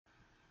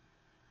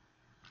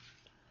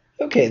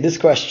Okay, this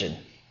question,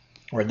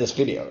 or this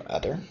video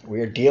rather,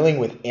 we are dealing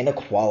with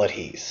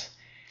inequalities.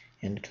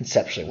 And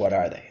conceptually, what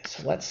are they?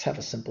 So let's have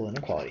a simple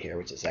inequality here,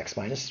 which is x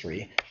minus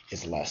 3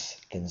 is less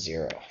than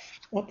 0.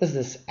 What does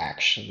this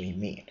actually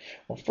mean?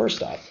 Well,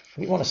 first off,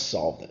 we want to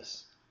solve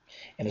this.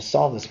 And to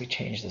solve this, we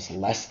change this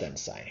less than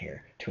sign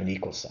here to an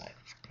equal sign.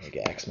 We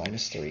get x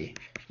minus 3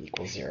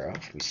 equals 0.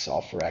 We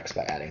solve for x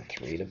by adding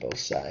 3 to both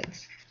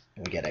sides,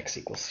 and we get x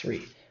equals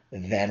 3.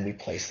 Then we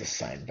place the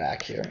sign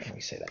back here, and we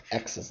say that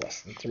x is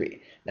less than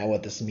 3. Now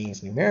what this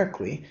means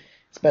numerically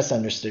is best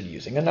understood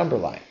using a number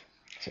line.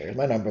 So here's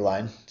my number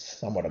line,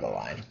 somewhat of a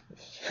line.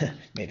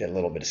 Made it a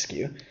little bit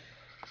askew.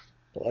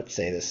 But let's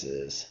say this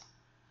is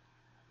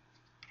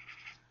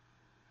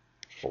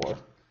 4,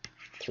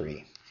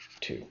 3,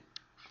 2,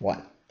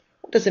 1.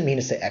 What does it mean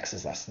to say x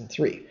is less than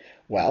 3?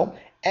 Well,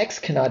 x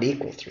cannot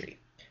equal 3.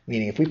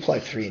 Meaning if we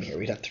plug 3 in here,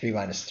 we'd have 3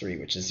 minus 3,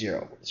 which is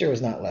 0. 0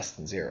 is not less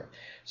than 0.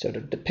 So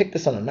to depict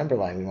this on a number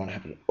line, we want to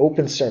have an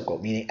open circle,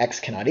 meaning x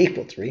cannot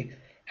equal 3.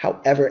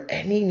 However,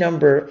 any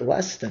number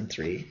less than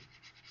 3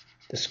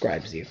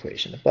 describes the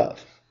equation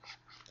above.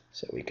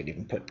 So we could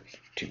even put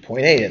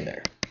 2.8 in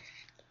there.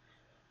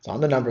 It's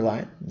on the number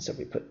line, and so if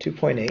we put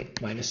 2.8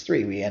 minus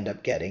 3, we end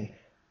up getting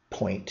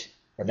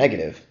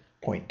negative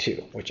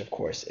 0.2, which of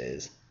course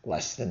is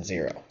less than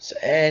 0. So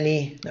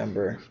any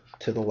number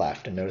to the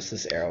left, and notice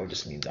this arrow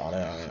just means on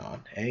and on and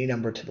on, any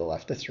number to the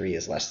left of 3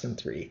 is less than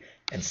 3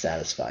 and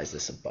satisfies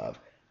this above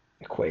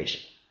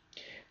equation.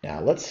 Now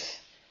let's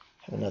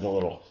have another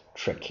little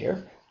trick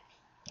here,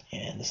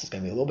 and this is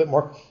going to be a little bit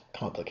more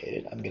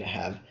complicated. I'm going to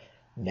have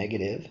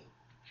negative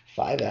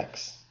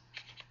 5x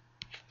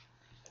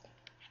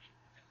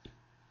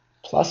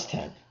plus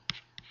 10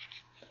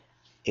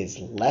 is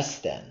less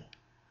than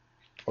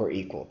or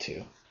equal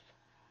to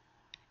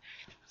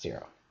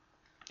 0.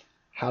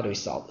 How do we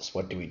solve this?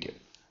 What do we do?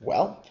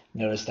 Well,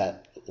 notice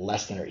that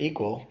less than or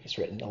equal is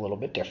written a little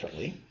bit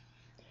differently.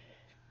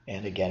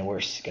 And again, we're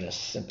going to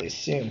simply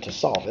assume to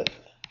solve it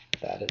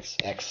that it's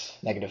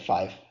negative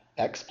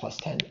 5x plus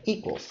 10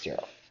 equals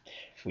 0.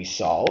 We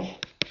solve,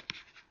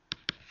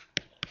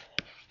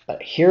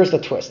 but here's the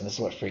twist, and this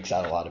is what freaks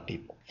out a lot of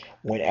people.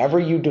 Whenever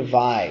you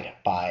divide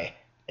by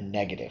a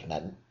negative, and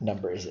that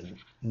number is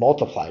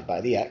multiplied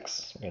by the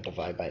x, we're going to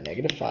divide by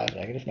negative 5,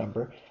 negative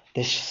number,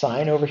 this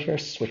sign over here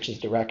switches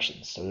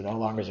directions. So no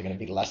longer is it going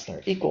to be less than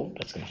or equal,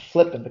 but it's going to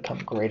flip and become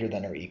greater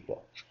than or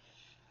equal.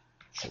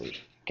 So we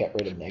get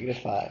rid of negative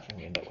 5, and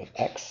we end up with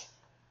x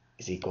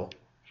is equal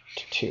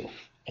to 2.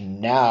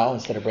 And now,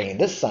 instead of bringing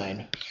this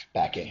sign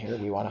back in here,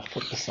 we want to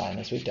flip the sign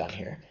as we've done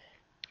here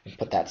and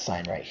put that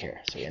sign right here.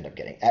 So we end up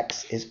getting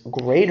x is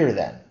greater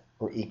than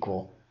or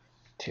equal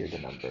to the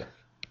number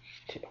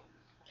 2.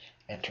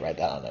 And to write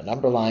that on a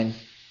number line,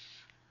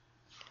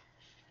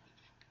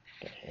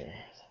 here,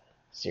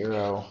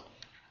 0,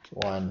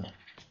 1,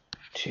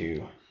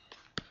 2,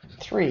 and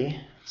 3,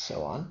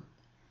 so on.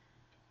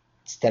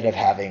 Instead of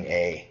having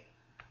a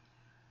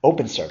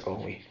open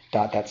circle, we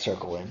dot that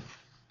circle in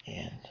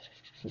and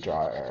we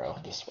draw our arrow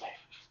this way.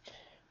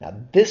 Now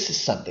this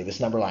is something, this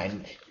number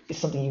line is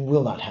something you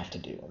will not have to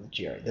do in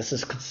GRE. This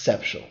is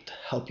conceptual to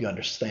help you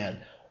understand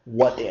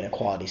what the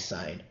inequality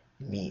sign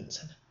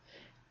means.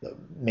 The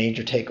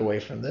major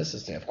takeaway from this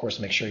is to, of course,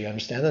 make sure you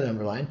understand the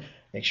number line.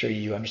 Make sure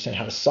you understand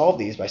how to solve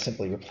these by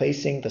simply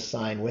replacing the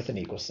sign with an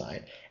equal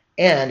sign.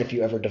 And if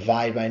you ever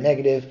divide by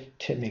negative,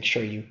 to make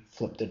sure you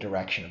flip the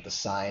direction of the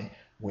sign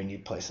when you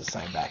place the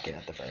sign back in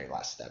at the very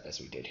last step, as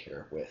we did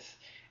here with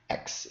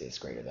x is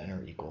greater than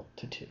or equal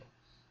to 2.